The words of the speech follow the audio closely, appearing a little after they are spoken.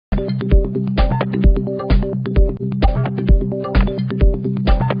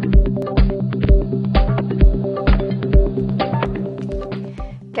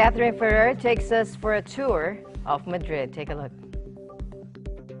Katherine Ferrer takes us for a tour of Madrid. Take a look.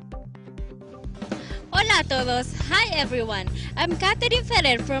 Hola a todos. Hi everyone. I'm Katherine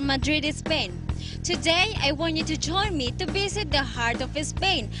Ferrer from Madrid, Spain. Today I want you to join me to visit the heart of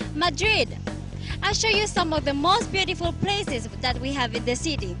Spain, Madrid. I'll show you some of the most beautiful places that we have in the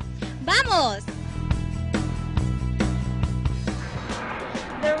city. ¡Vamos!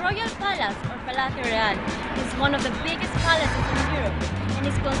 The Royal Palace, or Palacio Real, is one of the biggest palaces in Europe and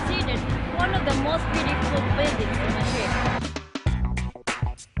is considered one of the most beautiful buildings in Madrid.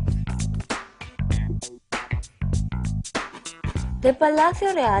 The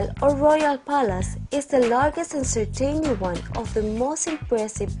Palacio Real, or Royal Palace, is the largest and certainly one of the most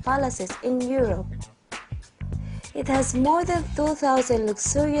impressive palaces in Europe. It has more than 2,000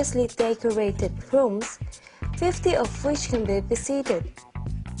 luxuriously decorated rooms, 50 of which can be visited.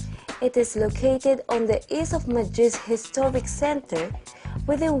 It is located on the east of Madrid's historic center,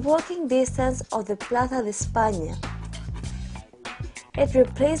 within walking distance of the Plaza de España. It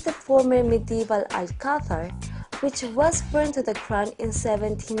replaced the former medieval Alcázar, which was burned to the ground in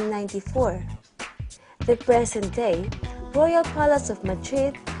 1794. The present-day Royal Palace of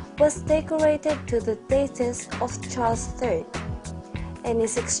Madrid was decorated to the tastes of Charles III and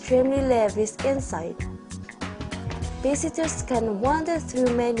is extremely lavish inside. Visitors can wander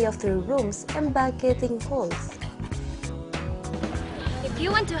through many of the rooms and banqueting halls. If you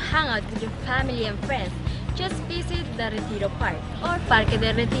want to hang out with your family and friends, just visit the Retiro Park or Parque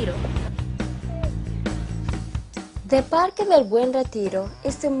del Retiro. The Parque del Buen Retiro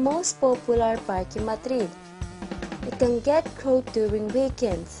is the most popular park in Madrid. It can get crowded during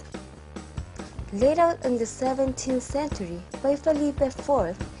weekends. Laid out in the 17th century by Felipe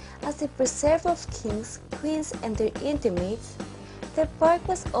IV as the preserver of kings, queens and their intimates, the park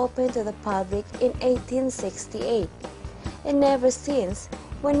was opened to the public in 1868, and ever since,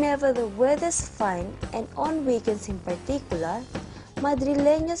 whenever the weather is fine and on weekends in particular,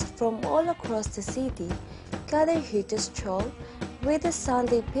 Madrileños from all across the city gather here to stroll, read the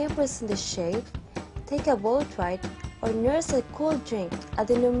Sunday papers in the shade, take a boat ride, or nurse a cool drink at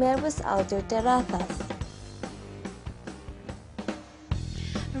the numerous outdoor terrazas.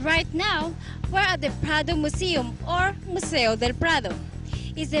 Right now, we're at the Prado Museum, or Museo del Prado.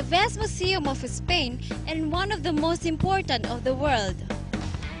 It's the best museum of Spain and one of the most important of the world.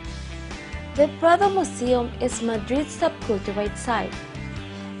 The Prado Museum is Madrid's subculturate site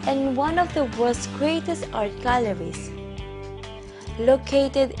and one of the world's greatest art galleries.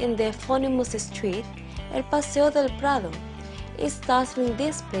 Located in the eponymous street, El Paseo del Prado is dazzling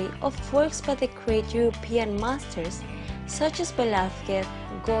display of works by the great European masters such as Velázquez,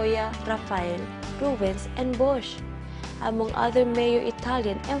 Goya, Raphael, Rubens, and Bosch, among other major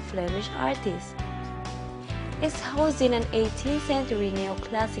Italian and Flemish artists. It's housed in an 18th century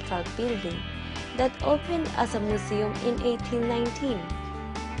neoclassical building that opened as a museum in 1819.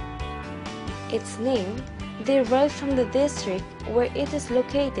 Its name derives from the district where it is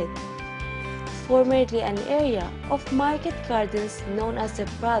located, formerly an area of market gardens known as the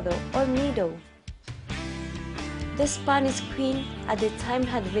Prado or Meadow. The Spanish queen at the time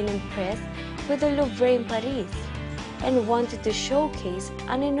had been impressed with the Louvre in Paris and wanted to showcase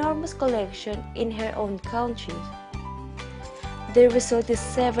an enormous collection in her own country. The result is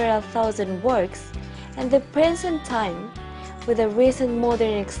several thousand works, and the present time, with a recent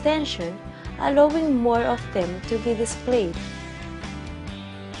modern extension, allowing more of them to be displayed.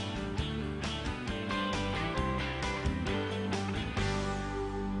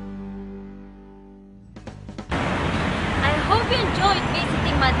 I hope you enjoyed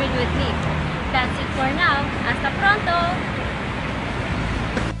visiting Madrid with me. That's it for now. Hasta pronto!